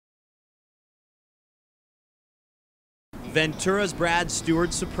Ventura's Brad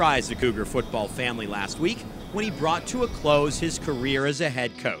Steward surprised the Cougar football family last week when he brought to a close his career as a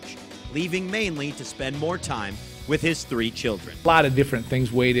head coach, leaving mainly to spend more time with his 3 children. A lot of different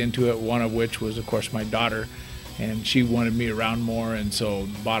things weighed into it, one of which was, of course, my daughter, and she wanted me around more, and so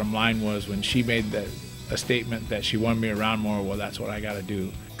the bottom line was when she made a statement that she wanted me around more, well, that's what I got to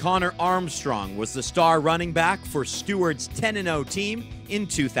do. Connor Armstrong was the star running back for Steward's 10-0 team in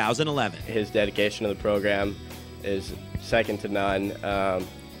 2011. His dedication to the program is second to none.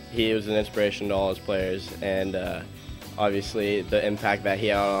 He was an inspiration to all his players, and obviously the impact that he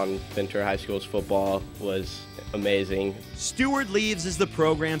had on Ventura High School's football was amazing. Steward leaves as the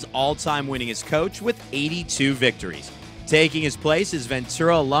program's all-time winningest coach with 82 victories. Taking his place is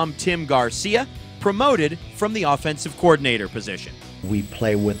Ventura alum Tim Garcia, promoted from the offensive coordinator position. We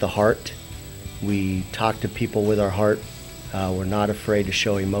play with the heart. We talk to people with our heart. We're not afraid to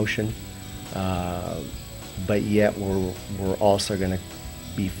show emotion, but yet we're also going to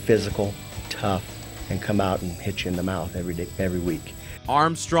be physical, tough, and come out and hit you in the mouth every week.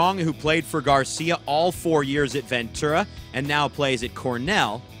 Armstrong, who played for Garcia all 4 years at Ventura and now plays at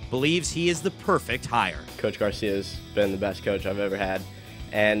Cornell, believes he is the perfect hire. Coach Garcia has been the best coach I've ever had,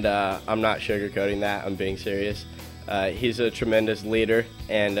 and I'm not sugarcoating that. I'm being serious. He's a tremendous leader,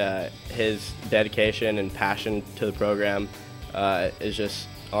 and his dedication and passion to the program is just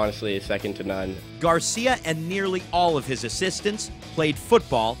honestly second to none. Garcia and nearly all of his assistants played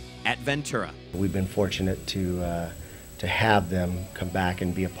football at Ventura. We've been fortunate to have them come back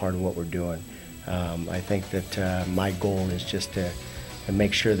and be a part of what we're doing. I think that my goal is just to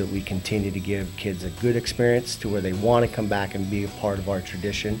make sure that we continue to give kids a good experience to where they want to come back and be a part of our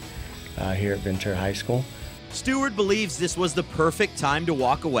tradition here at Ventura High School. Steward believes this was the perfect time to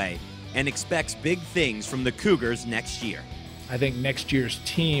walk away and expects big things from the Cougars next year. I think next year's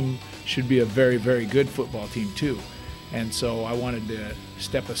team should be a very, very good football team too. And so I wanted to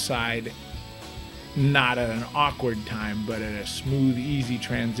step aside, not at an awkward time, but at a smooth, easy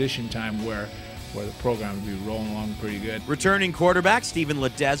transition time where the program would be rolling along pretty good. Returning quarterback Stephen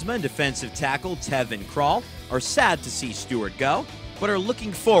Ledesma and defensive tackle Tevin Krall are sad to see Steward go, but are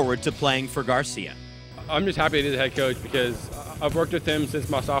looking forward to playing for Garcia. I'm just happy to be the head coach because I've worked with him since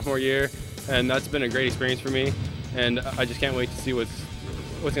my sophomore year, and that's been a great experience for me, and I just can't wait to see what's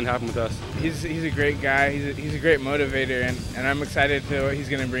going to happen with us. He's a great guy. He's a great motivator, and I'm excited to what he's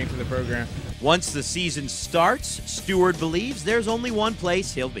going to bring to the program. Once the season starts, Steward believes there's only one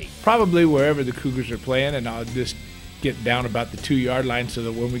place he'll be. Probably wherever the Cougars are playing, and I'll just get down about the 2-yard line so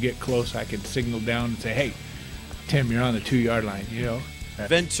that when we get close I can signal down and say, hey, Tim, you're on the 2-yard line, you know.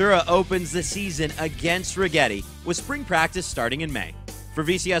 Ventura opens the season against Righetti with spring practice starting in May. For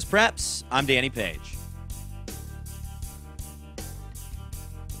VCS Preps, I'm Danny Page.